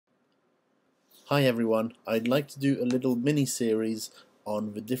Hi everyone, I'd like to do a little mini series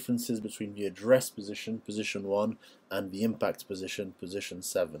on the differences between the address position, position 1, and the impact position, position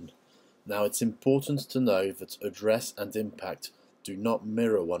 7. Now it's important to know that address and impact do not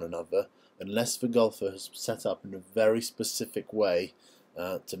mirror one another unless the golfer has set up in a very specific way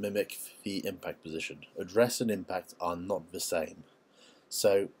to mimic the impact position. Address and impact are not the same.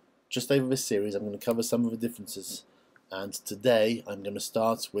 So just over this series I'm going to cover some of the differences, and today I'm going to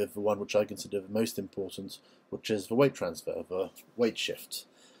start with the one which I consider the most important, which is the weight transfer, the weight shift.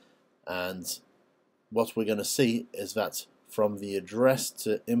 And what we're going to see is that from the address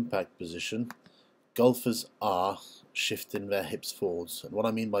to impact position, golfers are shifting their hips forwards. And what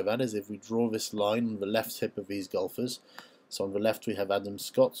I mean by that is if we draw this line on the left hip of these golfers, so on the left we have Adam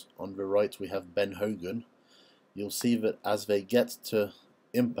Scott, on the right we have Ben Hogan, you'll see that as they get to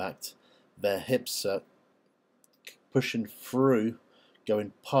impact, their hips are pushing through,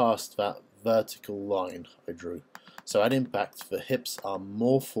 going past that vertical line I drew. So at impact, the hips are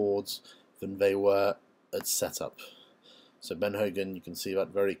more forwards than they were at setup. So Ben Hogan, you can see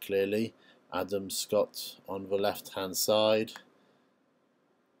that very clearly. Adam Scott on the left hand side.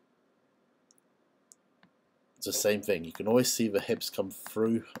 It's the same thing. You can always see the hips come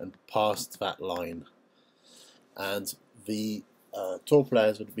through and past that line. And the tour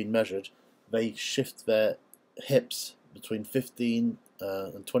players that have been measured, they shift their hips between 15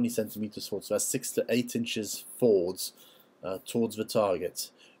 and 20 centimeters forward, so that's 6 to 8 inches forwards towards the target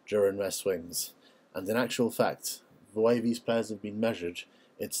during their swings. And in actual fact, the way these players have been measured,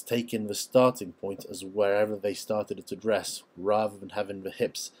 it's taken the starting point as wherever they started at address, rather than having the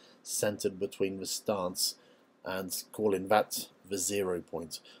hips centered between the stance and calling that the 0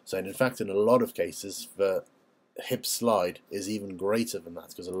 point. So in fact, in a lot of cases, the hip slide is even greater than that,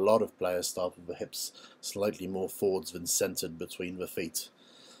 because a lot of players start with the hips slightly more forwards than centered between the feet.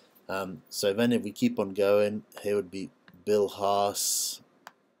 So then if we keep on going, here would be Bill Haas,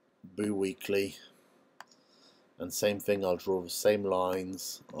 Boo Weekley, and same thing, I'll draw the same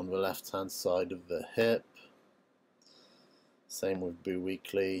lines on the left hand side of the hip. Same with Boo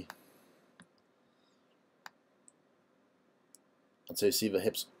Weekley. And so you see the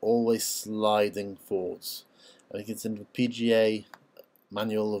hips always sliding forwards. I think it's in the PGA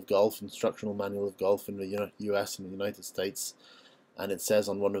manual of golf, instructional manual of golf in the US and the United States, and it says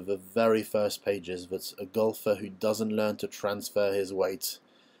on one of the very first pages that a golfer who doesn't learn to transfer his weight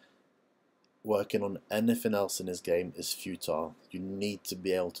working on anything else in his game is futile. You need to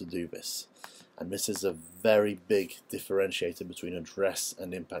be able to do this, and this is a very big differentiator between address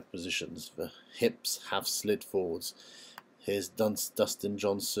and impact positions. The hips have slid forwards. Here's Dustin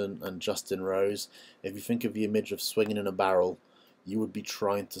Johnson and Justin Rose. If you think of the image of swinging in a barrel, you would be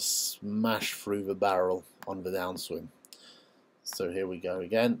trying to smash through the barrel on the downswing. So here we go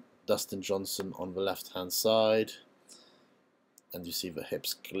again. Dustin Johnson on the left hand side. And you see the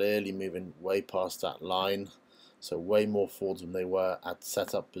hips clearly moving way past that line. So way more forwards than they were at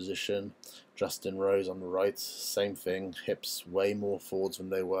setup position. Justin Rose on the right, same thing. Hips way more forwards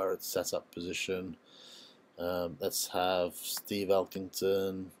than they were at setup position. Let's have Steve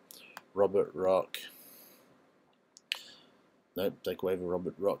Elkington, Robert Rock. Nope, take away the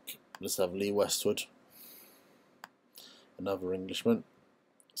Robert Rock. Let's have Lee Westwood, another Englishman.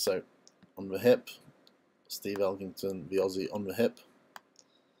 So on the hip, Steve Elkington, the Aussie, on the hip.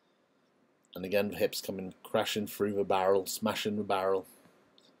 And again, the hips coming crashing through the barrel, smashing the barrel.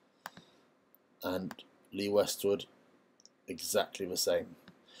 And Lee Westwood, exactly the same.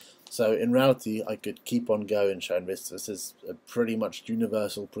 So in reality, I could keep on going showing this. This is a pretty much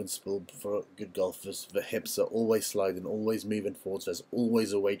universal principle for good golfers. The hips are always sliding, always moving forwards. There's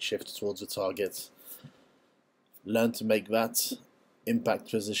always a weight shift towards the target. Learn to make that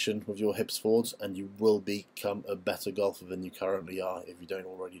impact position with your hips forwards, and you will become a better golfer than you currently are if you don't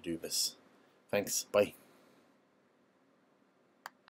already do this. Thanks. Bye.